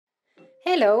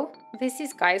Hello, this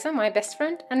is Kaisa, my best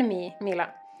friend, and me,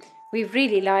 Mila. We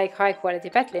really like high quality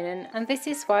bed linen, and this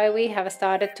is why we have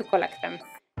started to collect them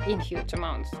in huge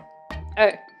amounts.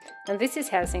 Oh, and this is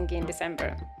Helsinki in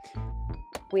December.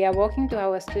 We are walking to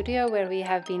our studio where we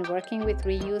have been working with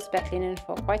reused bed linen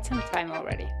for quite some time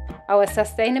already. Our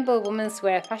sustainable women's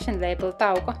wear fashion label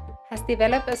Tauko has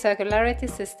developed a circularity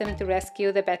system to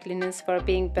rescue the bed linens for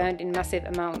being burned in massive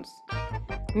amounts.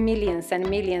 Millions and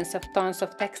millions of tons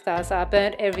of textiles are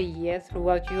burned every year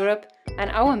throughout Europe,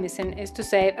 and our mission is to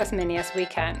save as many as we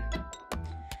can.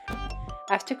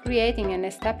 After creating an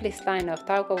established line of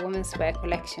Tauko women's wear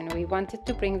collection, we wanted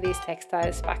to bring these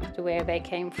textiles back to where they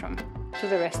came from, to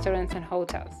the restaurants and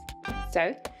hotels.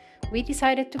 So, we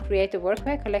decided to create a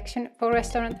workwear collection for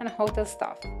restaurant and hotel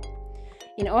staff.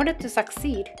 In order to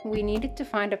succeed, we needed to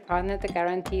find a partner to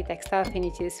guarantee textile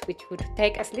finishes which would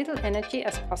take as little energy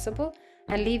as possible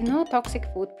and leave no toxic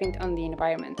footprint on the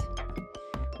environment.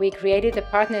 We created a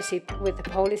partnership with the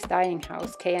Polish dyeing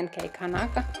house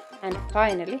KNK-KANAKA, and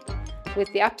finally,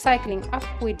 with the upcycling Up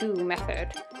We Do method,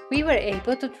 we were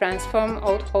able to transform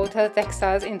old hotel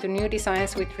textiles into new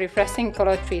designs with refreshing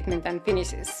color treatment and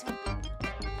finishes.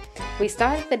 We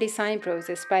started the design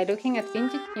process by looking at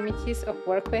vintage images of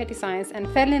workwear designs and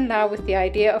fell in love with the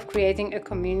idea of creating a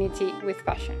community with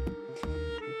fashion.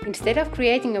 Instead of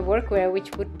creating a workwear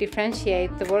which would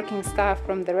differentiate the working staff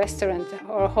from the restaurant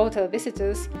or hotel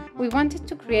visitors, we wanted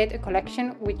to create a collection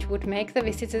which would make the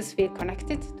visitors feel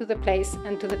connected to the place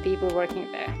and to the people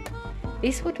working there.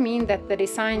 This would mean that the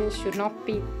design should not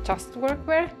be just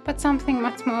workwear, but something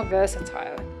much more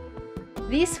versatile.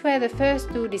 These were the first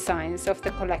two designs of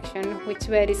the collection, which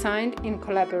were designed in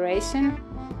collaboration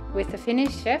with a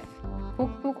Finnish chef,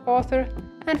 cookbook author,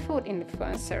 and food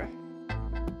influencer.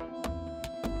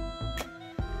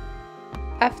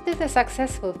 After the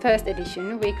successful first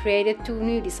edition, we created two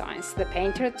new designs, the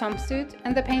painter jumpsuit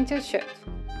and the painter shirt.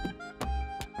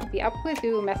 The Up We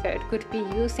Do method could be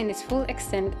used in its full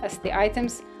extent as the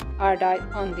items are dyed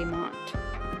on demand.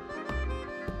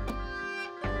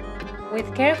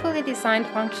 With carefully designed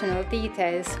functional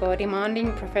details for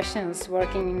demanding professionals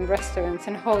working in restaurants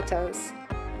and hotels,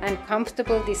 and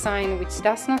comfortable design which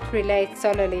does not relate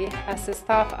solely as a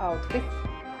staff outfit,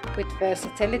 with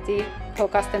versatility for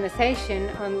customization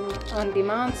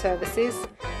on-demand services,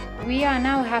 we are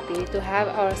now happy to have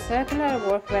our circular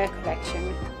workwear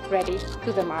collection ready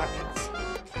to the markets.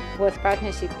 Worth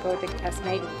Partnership project has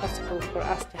made it possible for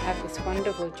us to have this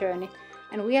wonderful journey,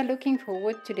 and we are looking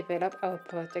forward to develop our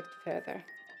project further.